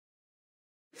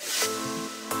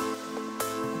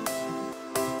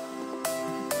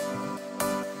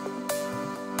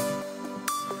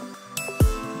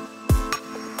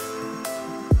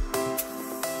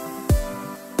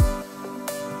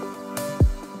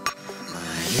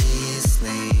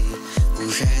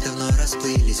Уже давно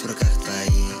расплылись в руках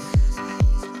твоих.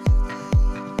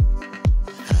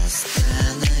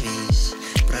 Остановись,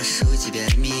 прошу тебя,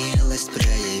 милость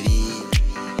прояви.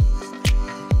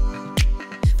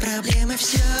 Проблемы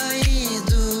все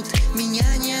идут,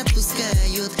 меня не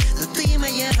отпускают, но ты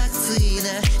моя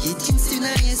вакцина,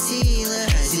 единственная сила.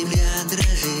 Земля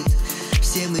дрожит,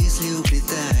 все мысли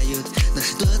уплетают, но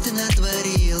что ты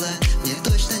натворила, мне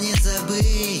точно не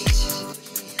забыть.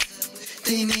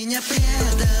 Ты меня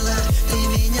предала, ты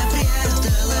меня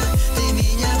предала, ты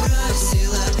меня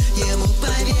бросила, ему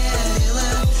поверила.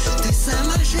 Ты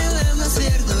сама желала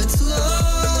свергнуть зло,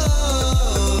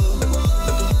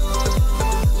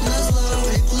 но зло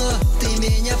увлекло. Ты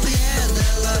меня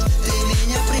предала, ты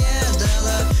меня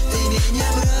предала, ты меня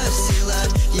бросила,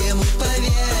 ему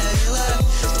поверила.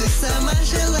 Ты сама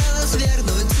желала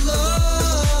свергнуть зло,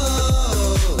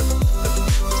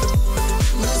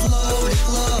 но зло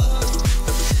увлекло.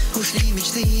 Ушли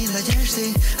мечты и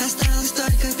надежды, осталась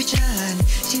только печаль.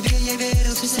 Тебе я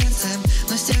верил всем сердцем,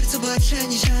 но сердцу больше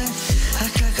не жаль.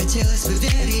 А как хотелось бы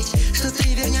верить, что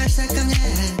ты вернешься ко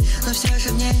мне, но все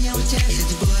же мне не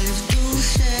утешить боль в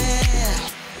душе.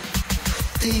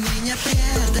 Ты меня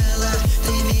предала,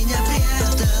 ты меня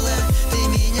предала, ты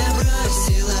меня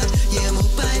бросила, ему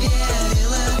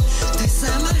поверила. Ты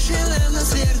сама желала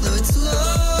свергнуть зло,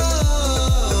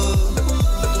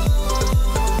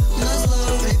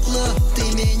 ты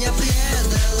меня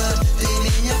предала, ты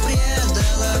меня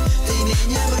предала, ты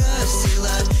меня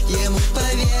бросила, ему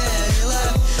поверила.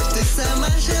 Ты сама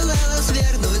желала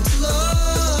свергнуть зло,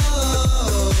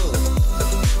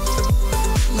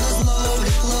 но зло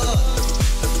увлекло.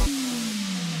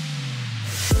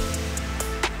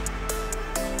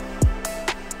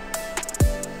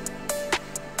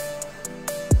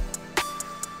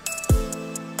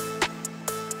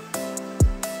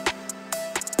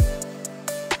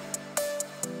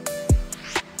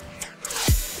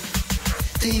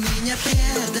 Ты меня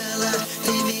предала,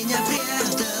 ты меня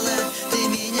предала, ты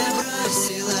меня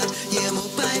бросила, ему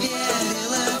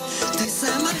поверила. Ты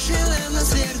сама желала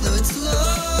свергнуть зло,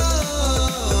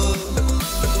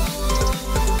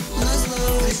 но зло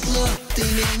увлекло. Ты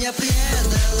меня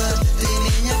предала, ты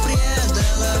меня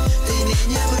предала, ты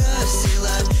меня бросила.